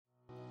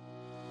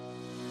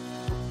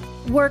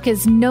Work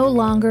is no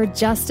longer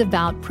just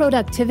about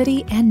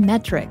productivity and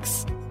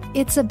metrics.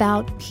 It's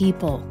about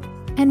people.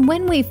 And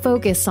when we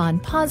focus on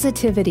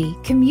positivity,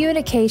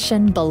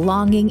 communication,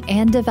 belonging,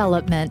 and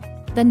development,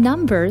 the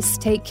numbers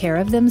take care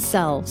of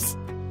themselves.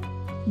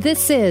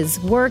 This is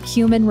Work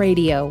Human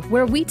Radio,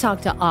 where we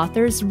talk to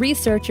authors,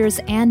 researchers,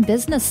 and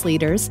business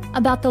leaders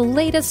about the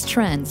latest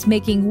trends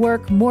making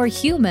work more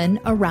human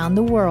around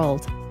the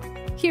world.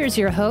 Here's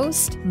your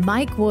host,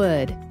 Mike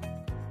Wood.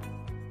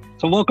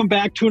 So welcome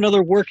back to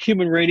another Work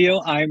Human Radio.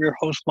 I am your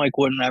host, Mike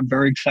Wood, and I'm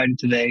very excited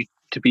today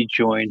to be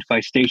joined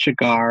by Stacia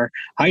Garr.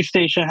 Hi,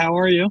 Stacia. How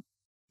are you?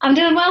 I'm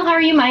doing well. How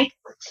are you, Mike?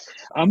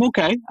 I'm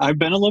okay. I've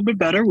been a little bit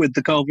better with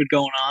the COVID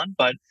going on,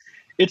 but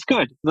it's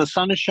good. The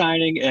sun is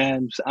shining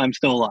and I'm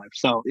still alive,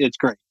 so it's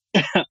great.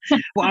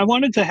 Well, I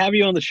wanted to have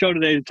you on the show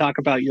today to talk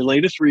about your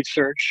latest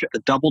research,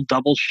 the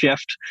double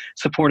shift,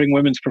 supporting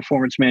women's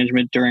performance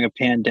management during a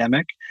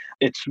pandemic.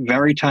 It's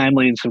very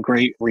timely and some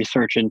great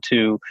research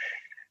into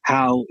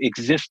how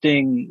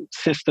existing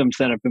systems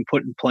that have been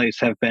put in place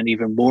have been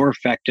even more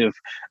effective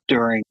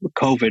during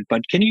COVID.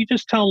 But can you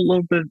just tell a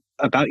little bit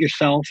about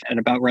yourself and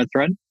about Red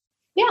Thread?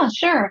 Yeah,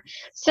 sure.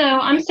 So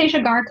I'm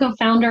Stacia Garr,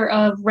 co-founder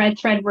of Red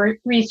Thread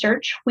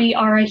Research. We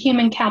are a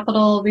human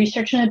capital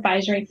research and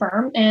advisory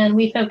firm, and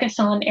we focus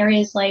on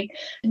areas like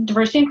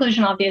diversity and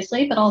inclusion,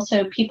 obviously, but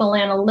also people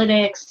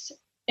analytics,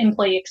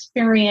 employee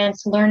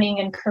experience,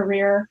 learning and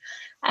career,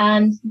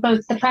 and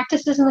both the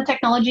practices and the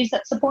technologies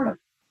that support them.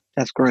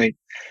 That's great.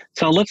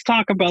 So let's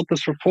talk about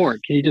this report.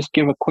 Can you just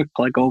give a quick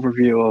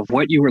overview of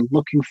what you were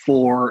looking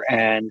for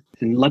and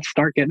let's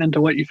start getting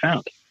into what you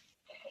found?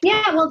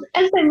 Yeah, well,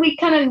 as we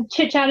kind of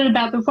chit-chatted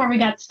about before we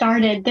got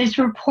started, this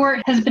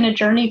report has been a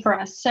journey for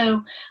us.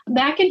 So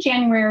back in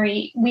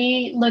January,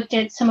 we looked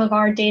at some of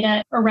our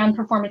data around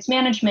performance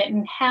management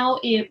and how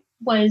it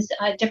was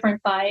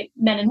different by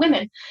men and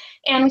women.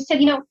 And we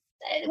said,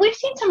 we've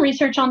seen some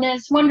research on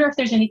this, wonder if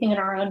there's anything in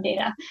our own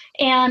data.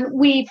 And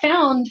we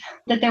found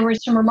that there were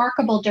some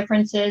remarkable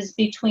differences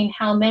between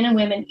how men and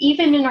women,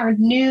 even in our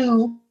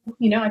new,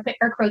 I put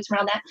air quotes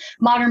around that,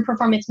 modern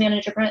performance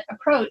management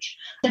approach,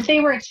 that they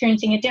were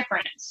experiencing a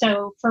difference.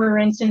 So, for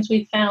instance,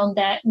 we found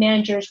that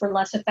managers were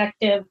less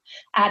effective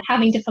at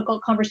having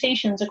difficult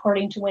conversations,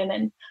 according to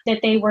women, that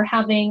they were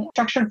having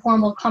structured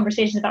formal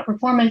conversations about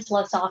performance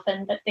less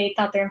often, that they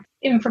thought their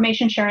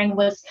information sharing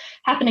was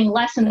happening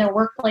less in their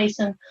workplace,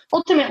 and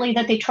ultimately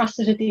that they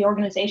trusted the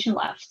organization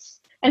less.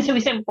 And so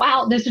we said,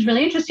 wow, this is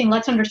really interesting.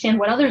 Let's understand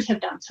what others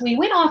have done. So we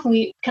went off and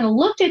we kind of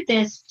looked at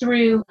this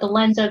through the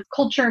lens of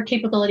culture,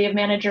 capability of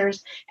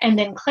managers, and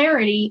then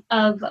clarity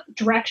of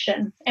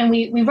direction. And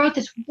we wrote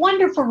this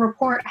wonderful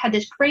report, had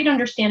this great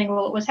understanding of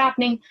what was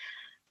happening,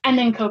 and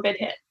then COVID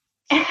hit.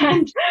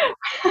 And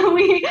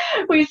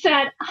we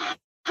said,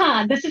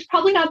 this is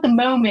probably not the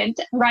moment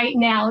right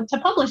now to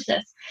publish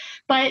this.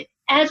 But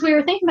as we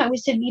were thinking about it, we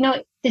said,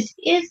 this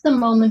is the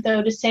moment,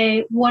 though, to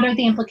say, what are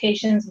the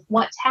implications of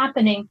what's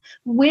happening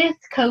with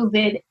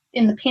COVID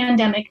in the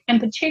pandemic, and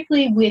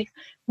particularly with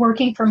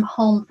working from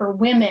home for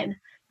women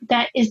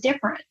that is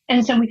different.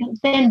 And so we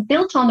then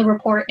built on the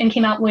report and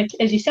came out with,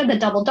 as you said, the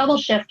double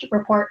shift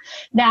report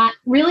that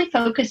really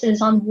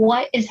focuses on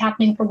what is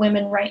happening for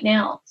women right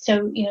now.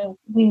 So,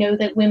 we know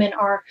that women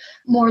are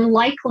more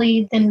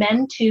likely than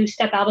men to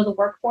step out of the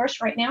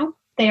workforce right now.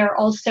 They are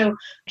also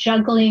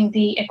juggling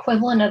the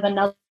equivalent of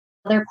another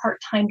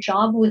part-time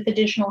job with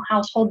additional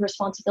household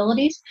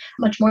responsibilities,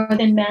 much more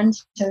than men.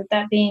 So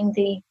that being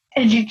the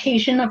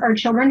education of our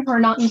children who are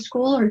not in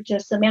school, or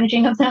just the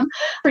managing of them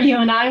for you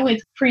and I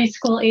with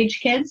preschool age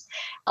kids.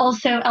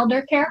 Also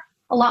elder care,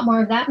 a lot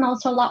more of that, and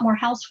also a lot more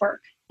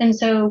housework. And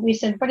so we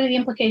said, what are the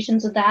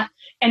implications of that?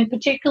 And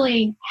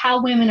particularly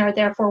how women are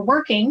therefore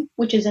working,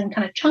 which is in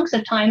kind of chunks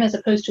of time as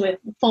opposed to a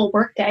full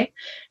workday.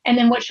 And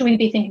then what should we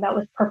be thinking about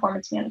with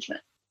performance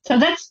management? So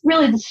that's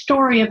really the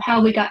story of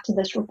how we got to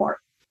this report.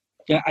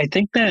 Yeah, I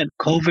think that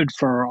COVID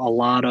for a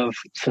lot of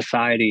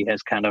society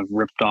has kind of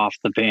ripped off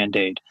the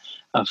Band-Aid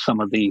of some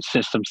of the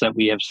systems that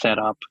we have set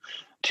up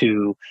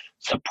to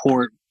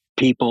support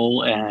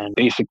people and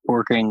basic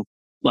working.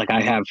 Like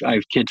I have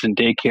kids in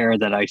daycare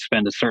that I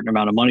spend a certain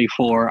amount of money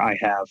for. I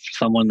have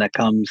someone that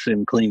comes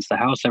and cleans the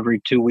house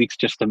every 2 weeks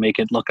just to make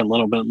it look a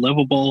little bit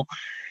livable.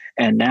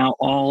 And now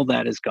all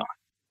that is gone.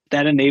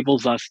 That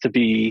enables us to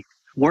be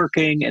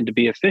working and to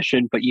be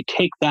efficient, but you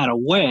take that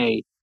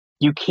away,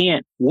 you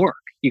can't work.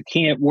 You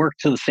can't work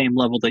to the same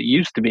level that you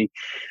used to be.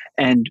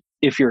 And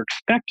if you're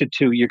expected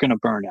to, you're going to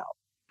burn out.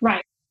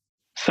 Right.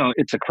 So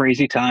it's a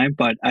crazy time,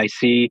 but I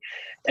see,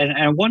 and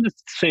I wanted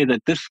to say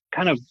that this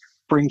kind of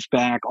brings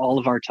back all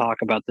of our talk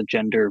about the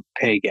gender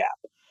pay gap.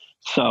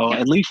 So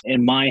at least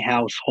in my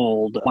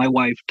household, my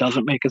wife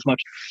doesn't make as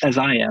much as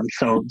I am.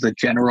 So the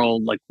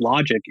general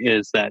logic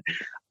is that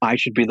I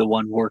should be the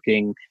one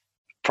working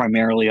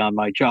primarily on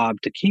my job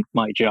to keep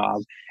my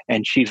job,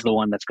 and she's the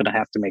one that's going to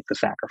have to make the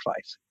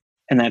sacrifice.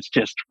 And that's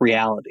just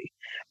reality.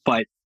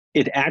 But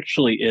it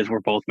actually is, we're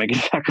both making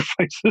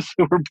sacrifices.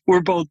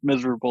 We're both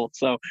miserable.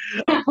 So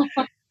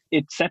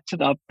it sets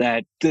it up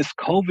that this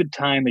COVID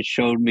time has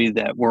showed me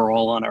that we're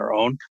all on our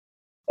own.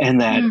 and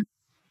that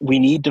we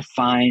need to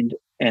find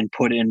and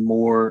put in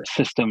more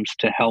systems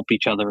to help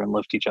each other and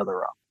lift each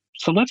other up.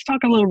 So let's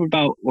talk a little bit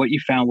about what you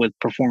found with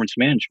performance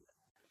management.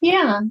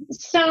 Yeah.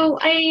 So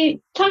I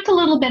talked a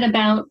little bit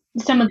about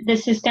some of the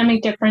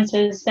systemic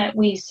differences that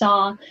we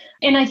saw.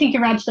 And I think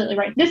you're absolutely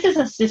right. This is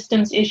a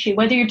systems issue,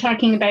 whether you're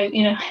talking about,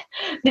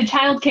 the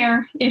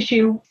childcare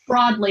issue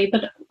broadly,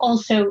 but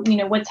also,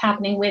 what's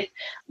happening with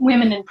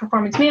women in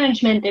performance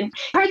management. And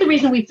part of the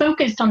reason we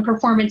focused on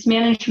performance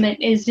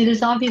management is it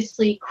is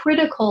obviously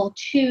critical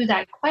to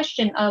that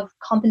question of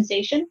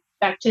compensation,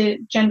 back to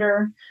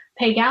gender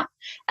pay gap,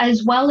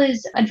 as well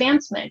as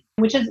advancement,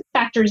 which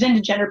factors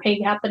into gender pay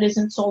gap, but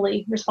isn't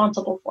solely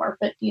responsible for,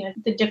 but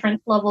the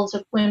different levels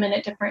of women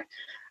at different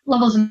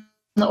levels in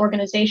the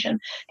organization.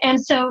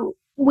 And so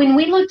when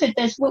we looked at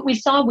this, what we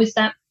saw was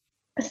that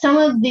some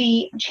of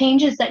the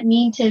changes that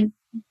need to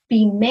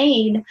be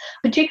made,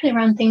 particularly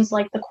around things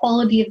like the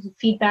quality of the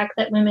feedback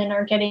that women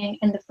are getting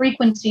and the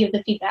frequency of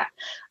the feedback,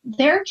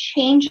 they're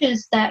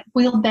changes that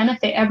will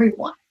benefit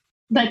everyone.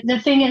 But the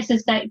thing is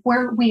that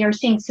where we are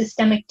seeing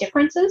systemic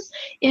differences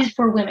is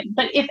for women.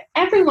 But if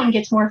everyone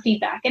gets more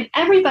feedback and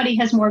everybody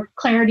has more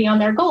clarity on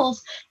their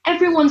goals,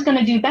 everyone's going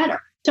to do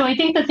better. So I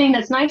think the thing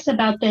that's nice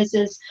about this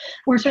is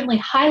we're certainly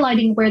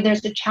highlighting where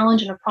there's a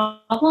challenge and a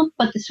problem,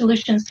 but the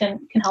solutions can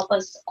help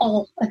us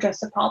all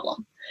address the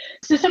problem.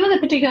 So some of the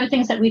particular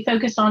things that we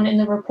focus on in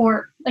the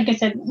report, like I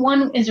said,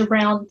 one is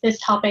around this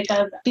topic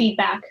of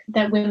feedback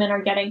that women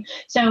are getting.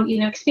 So,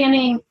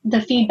 expanding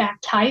the feedback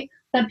type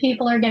that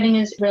people are getting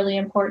is really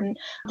important.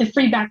 The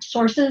feedback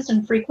sources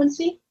and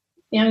frequency,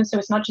 so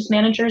it's not just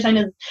managers. I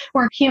know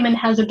WorkHuman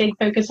has a big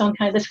focus on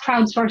kind of this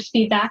crowdsourced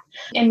feedback.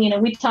 And,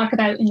 we talk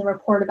about in the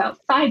report about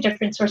 5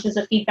 different sources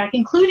of feedback,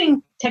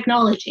 including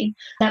technology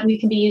that we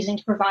can be using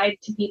to provide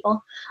to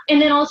people.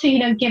 And then also,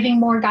 giving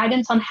more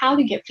guidance on how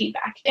to get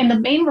feedback. And the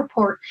main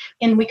report,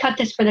 and we cut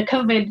this for the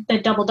COVID, the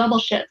double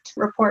shift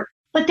report,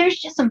 but there's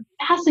just some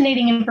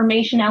fascinating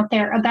information out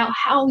there about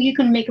how you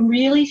can make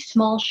really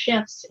small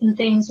shifts in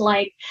things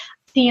like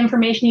the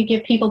information you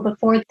give people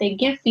before they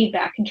give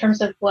feedback in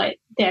terms of what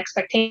the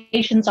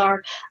expectations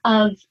are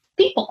of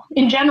people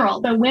in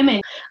general, but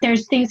women.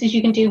 There's things that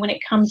you can do when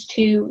it comes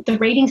to the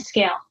rating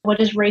scale. What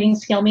does rating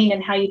scale mean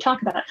and how you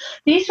talk about it?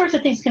 These sorts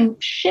of things can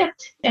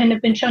shift and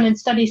have been shown in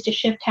studies to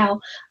shift how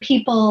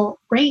people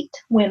rate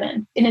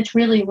women, and it's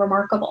really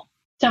remarkable.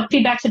 So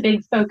feedback's a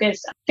big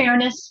focus.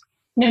 Fairness,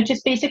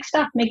 just basic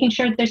stuff, making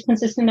sure that there's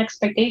consistent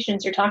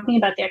expectations. You're talking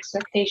about the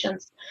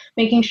expectations,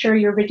 making sure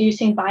you're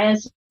reducing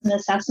bias in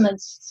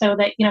assessments so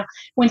that,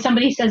 when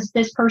somebody says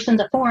this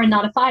person's a 4 and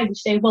not a 5, you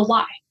say, well,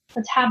 why?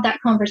 Let's have that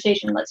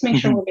conversation. Let's make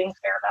sure we're being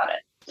fair about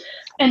it.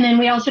 And then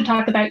we also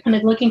talk about kind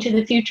of looking to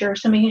the future.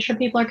 So making sure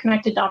people are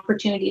connected to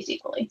opportunities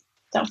equally.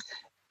 So.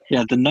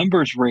 Yeah, the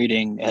numbers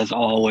rating has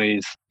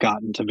always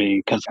gotten to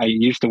me because I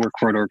used to work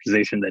for an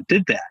organization that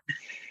did that.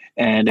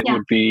 And it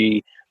would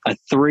be a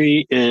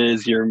 3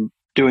 is you're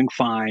doing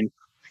fine,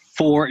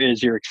 4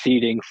 is you're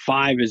exceeding,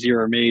 5 is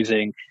you're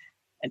amazing,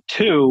 and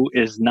 2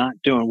 is not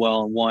doing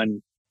well, and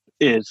 1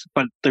 is.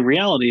 But the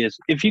reality is,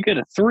 if you get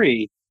a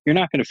 3, you're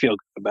not going to feel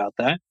good about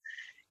that.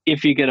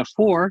 If you get a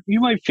 4, you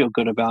might feel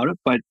good about it,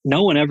 but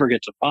no one ever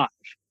gets a 5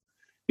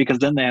 because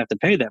then they have to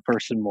pay that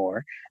person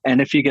more.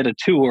 And if you get a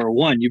 2 or a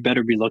 1, you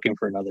better be looking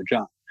for another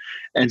job.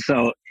 And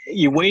so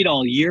you wait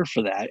all year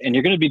for that, and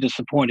you're going to be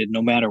disappointed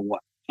no matter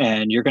what.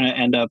 And you're going to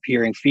end up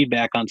hearing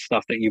feedback on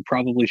stuff that you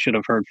probably should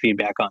have heard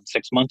feedback on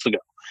 6 months ago.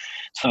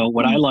 So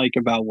what I like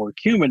about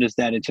WorkHuman is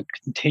that it's a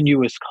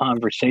continuous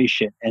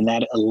conversation, and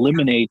that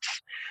eliminates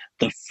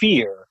the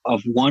fear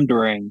of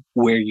wondering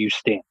where you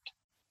stand.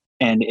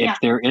 And if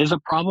there is a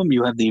problem,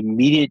 you have the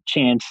immediate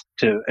chance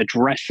to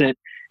address it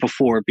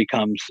before it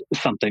becomes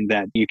something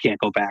that you can't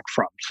go back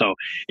from. So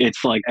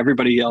it's like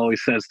everybody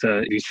always says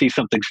if you see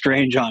something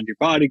strange on your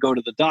body, go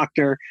to the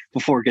doctor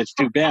before it gets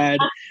too bad.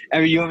 I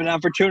mean, you have an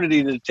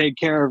opportunity to take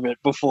care of it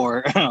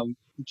before,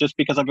 just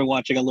because I've been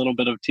watching a little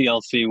bit of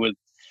TLC with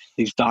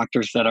these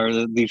doctors that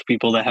are these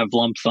people that have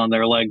lumps on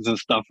their legs and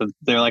stuff. And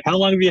they're like, how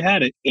long have you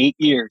had it? 8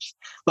 years.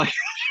 Like,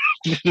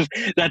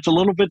 that's a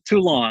little bit too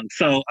long.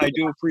 So I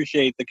do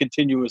appreciate the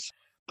continuous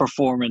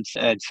performance.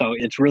 And so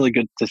it's really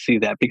good to see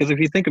that, because if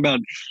you think about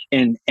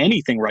in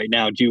anything right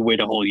now, do you wait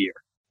a whole year?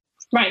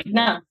 Right.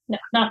 No,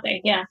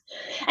 nothing. Yeah.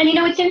 And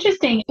it's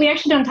interesting. We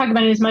actually don't talk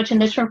about it as much in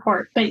this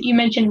report, but you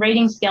mentioned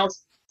rating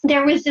scales.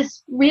 There was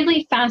this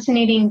really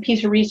fascinating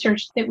piece of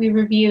research that we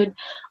reviewed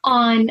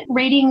on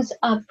ratings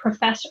of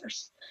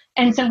professors.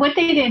 And so what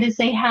they did is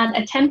they had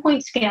a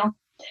 10-point scale,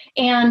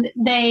 and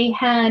they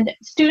had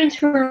students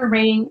who were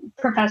rating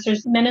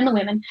professors, men and the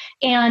women,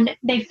 and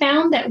they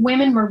found that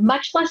women were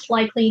much less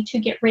likely to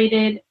get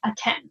rated a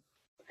 10.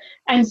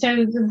 And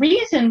so the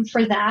reason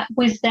for that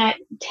was that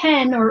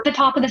 10, or the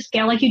top of the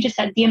scale, like you just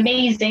said, the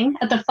amazing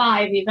at the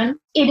 5 even,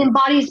 it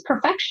embodies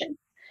perfection.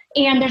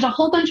 And there's a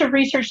whole bunch of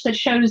research that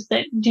shows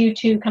that due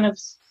to kind of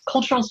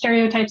cultural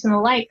stereotypes and the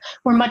like,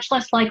 were much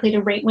less likely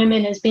to rate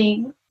women as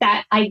being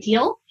that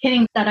ideal,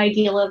 hitting that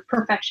ideal of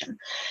perfection.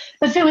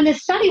 But so in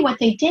this study, what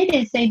they did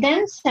is they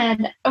then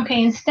said,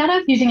 okay, instead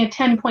of using a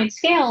 10-point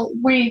scale,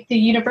 the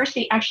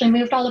university actually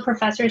moved all the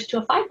professors to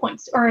a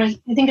 5-point, or I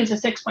think it was a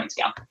 6-point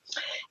scale.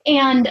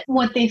 And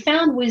what they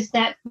found was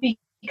that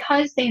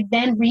because they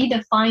then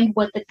redefined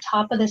what the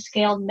top of the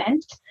scale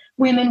meant,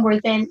 women were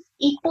then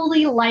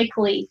equally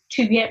likely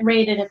to get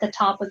rated at the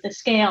top of the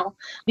scale,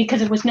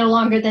 because it was no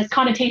longer this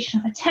connotation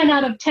of a 10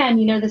 out of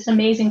 10, this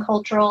amazing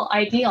cultural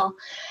ideal.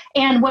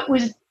 And what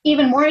was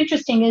even more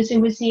interesting is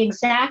it was the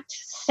exact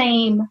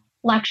same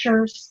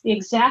lectures, the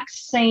exact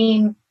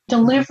same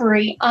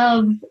delivery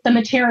of the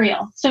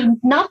material. So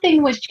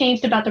nothing was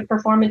changed about the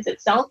performance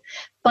itself,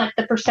 but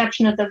the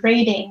perception of the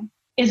rating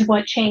is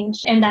what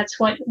changed. And that's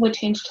what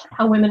changed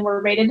how women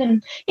were rated.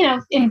 And,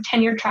 in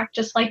tenure track,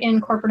 just like in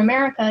corporate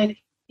America, if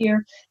you're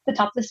at the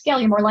top of the scale,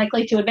 you're more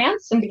likely to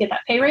advance and to get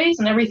that pay raise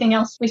and everything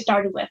else we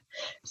started with.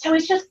 So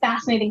it's just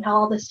fascinating how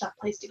all this stuff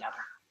plays together.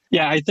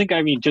 Yeah, I think,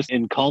 just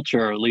in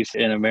culture, at least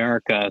in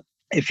America,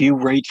 if you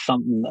rate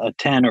something a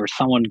 10 or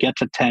someone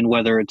gets a 10,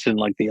 whether it's in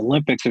like the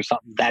Olympics or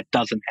something, that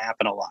doesn't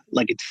happen a lot.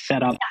 Like, it's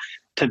set up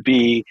to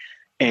be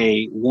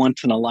a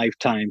once in a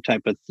lifetime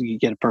type of, you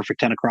get a perfect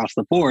 10 across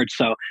the board.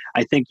 So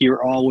I think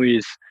you're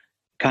always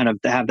kind of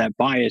have that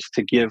bias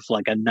to give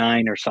like a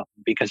 9 or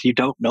something, because you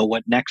don't know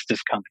what next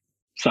is coming.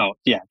 So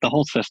yeah, the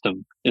whole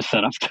system is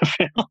set up to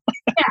fail.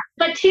 Yeah,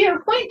 but to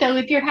your point though,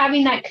 if you're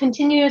having that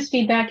continuous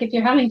feedback, if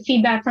you're having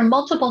feedback from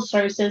multiple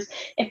sources,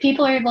 if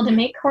people are able to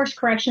make course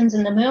corrections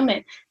in the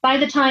moment, by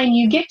the time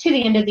you get to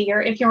the end of the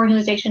year, if your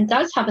organization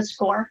does have a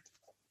score,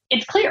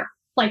 it's clear.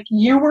 Like,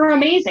 you were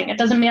amazing. It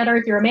doesn't matter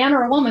if you're a man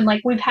or a woman. Like,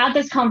 we've had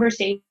this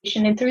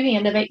conversation, and through the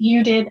end of it,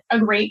 you did a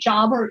great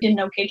job or did an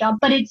okay job.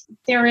 But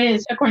there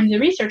is, according to the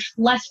research,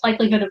 less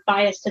likelihood of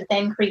bias to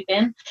then creep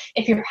in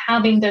if you're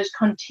having those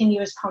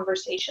continuous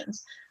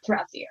conversations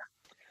throughout the year.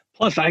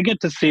 Plus, I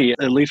get to see,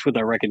 at least with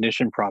our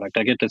recognition product,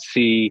 I get to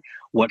see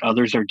what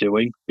others are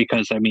doing,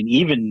 because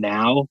even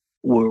now,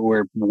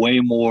 we're way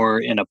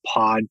more in a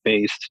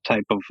pod-based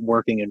type of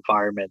working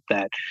environment,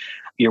 that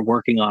you're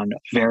working on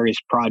various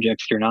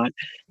projects. You're not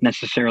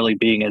necessarily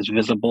being as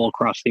visible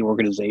across the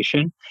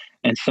organization.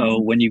 And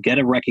so when you get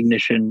a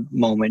recognition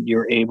moment,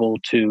 you're able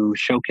to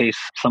showcase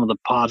some of the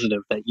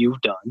positive that you've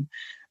done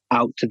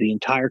out to the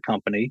entire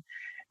company.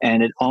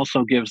 And it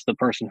also gives the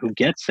person who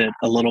gets it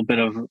a little bit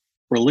of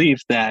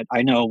relief. That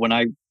I know when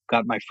I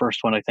got my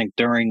first one, I think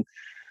during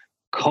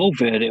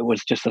COVID, it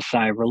was just a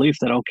sigh of relief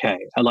that, okay,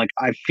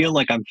 I feel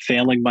like I'm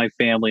failing my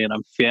family and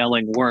I'm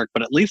failing work,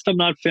 but at least I'm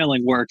not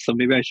failing work. So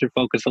maybe I should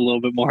focus a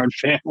little bit more on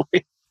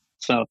family.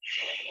 So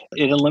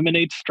it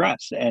eliminates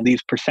stress, and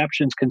these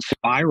perceptions can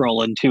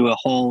spiral into a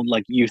whole,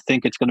 like, you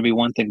think it's going to be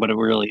one thing, but it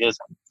really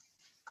isn't.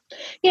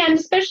 Yeah, and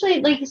especially,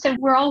 like you said,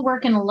 we're all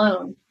working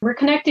alone. We're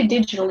connected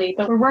digitally,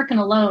 but we're working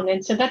alone.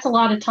 And so that's a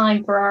lot of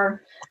time for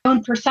our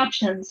own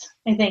perceptions,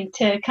 I think,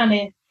 to kind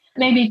of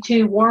maybe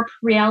to warp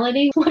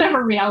reality,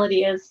 whatever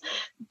reality is.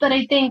 But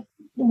I think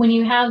when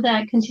you have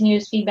that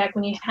continuous feedback,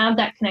 when you have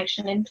that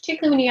connection, and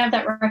particularly when you have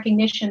that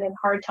recognition in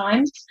hard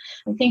times,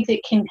 I think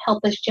that can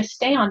help us just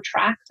stay on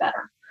track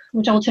better,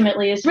 which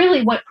ultimately is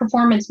really what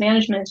performance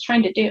management is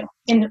trying to do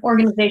in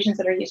organizations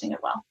that are using it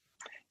well.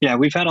 Yeah,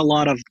 we've had a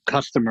lot of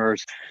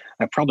customers.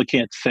 I probably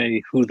can't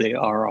say who they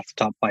are off the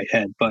top of my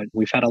head, but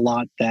we've had a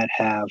lot that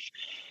have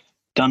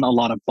done a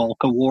lot of bulk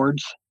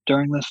awards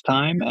during this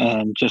time,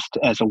 and just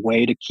as a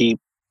way to keep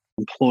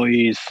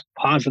employees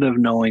positive,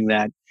 knowing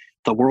that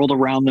the world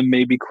around them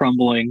may be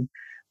crumbling,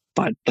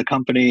 but the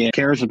company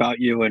cares about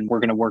you and we're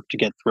going to work to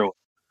get through it.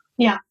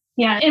 Yeah.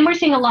 Yeah. And we're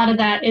seeing a lot of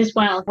that as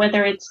well,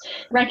 whether it's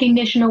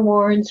recognition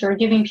awards or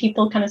giving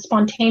people kind of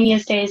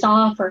spontaneous days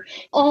off, or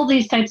all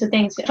these types of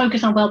things.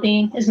 Focus on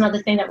well-being is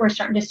another thing that we're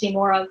starting to see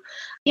more of.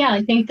 Yeah,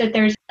 I think that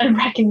there's a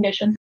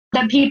recognition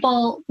that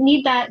people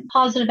need that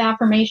positive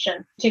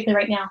affirmation,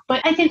 particularly right now.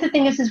 But I think the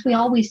thing is we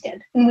always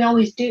did, and we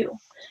always do.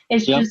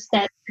 It's just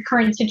that the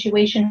current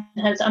situation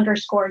has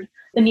underscored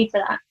the need for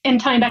that. And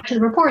tying back to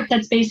the report,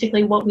 that's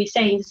basically what we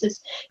say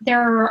is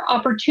there are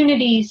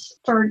opportunities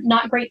for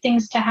not great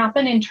things to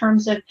happen in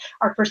terms of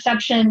our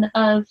perception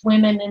of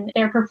women and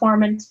their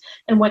performance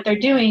and what they're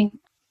doing.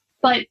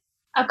 But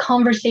a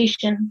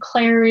conversation,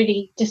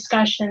 clarity,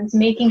 discussions,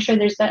 making sure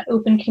there's that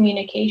open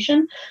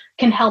communication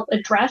can help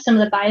address some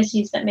of the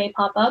biases that may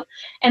pop up.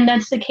 And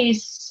that's the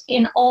case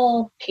in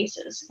all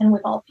cases and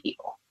with all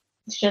people.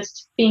 It's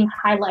just being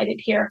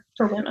highlighted here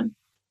for women.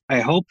 I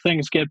hope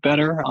things get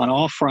better on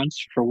all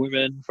fronts for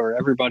women, for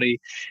everybody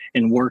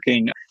in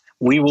working.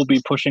 We will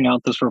be pushing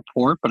out this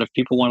report, but if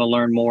people want to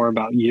learn more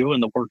about you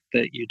and the work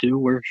that you do,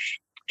 where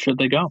should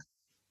they go?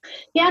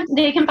 Yeah,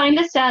 they can find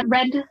us at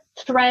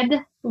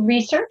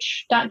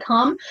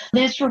redthreadresearch.com.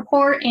 This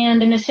report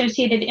and an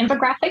associated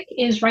infographic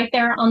is right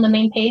there on the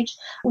main page.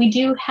 We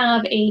do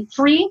have a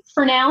free,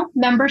 for now,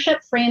 membership,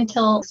 free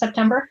until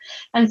September.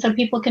 And so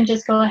people can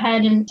just go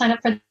ahead and sign up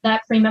for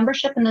that free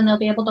membership, and then they'll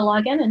be able to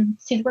log in and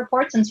see the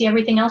reports and see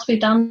everything else we've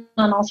done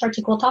on all sorts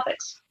of cool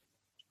topics.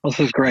 This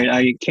is great.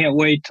 I can't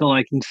wait till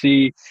I can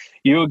see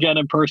you again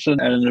in person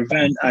at an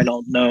event. I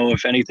don't know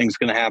if anything's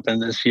going to happen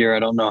this year. I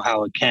don't know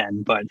how it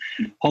can, but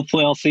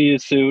hopefully I'll see you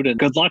soon. And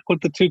good luck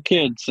with the 2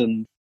 kids.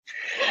 And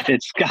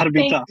it's got to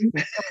be tough.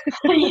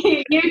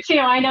 You too.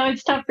 I know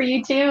it's tough for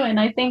you too. And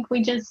I think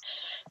we just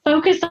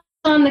focus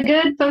on the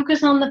good,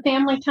 focus on the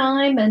family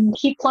time, and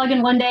keep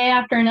plugging one day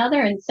after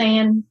another and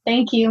saying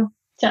thank you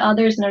to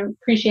others and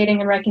appreciating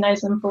and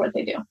recognizing them for what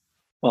they do.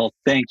 Well,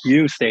 thank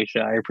you, Stacia.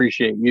 I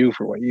appreciate you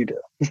for what you do.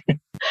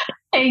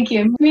 Thank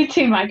you. Me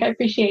too, Mike. I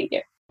appreciate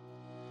you.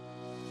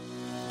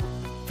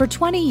 For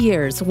 20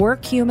 years,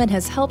 WorkHuman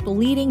has helped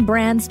leading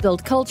brands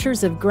build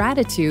cultures of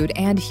gratitude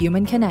and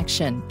human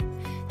connection.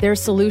 Their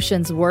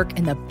solutions work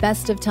in the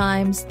best of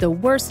times, the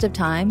worst of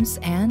times,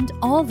 and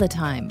all the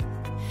time.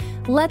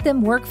 Let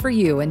them work for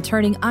you in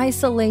turning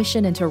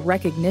isolation into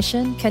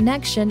recognition,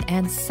 connection,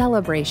 and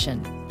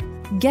celebration.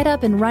 Get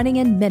up and running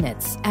in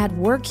minutes at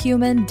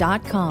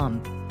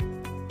workhuman.com.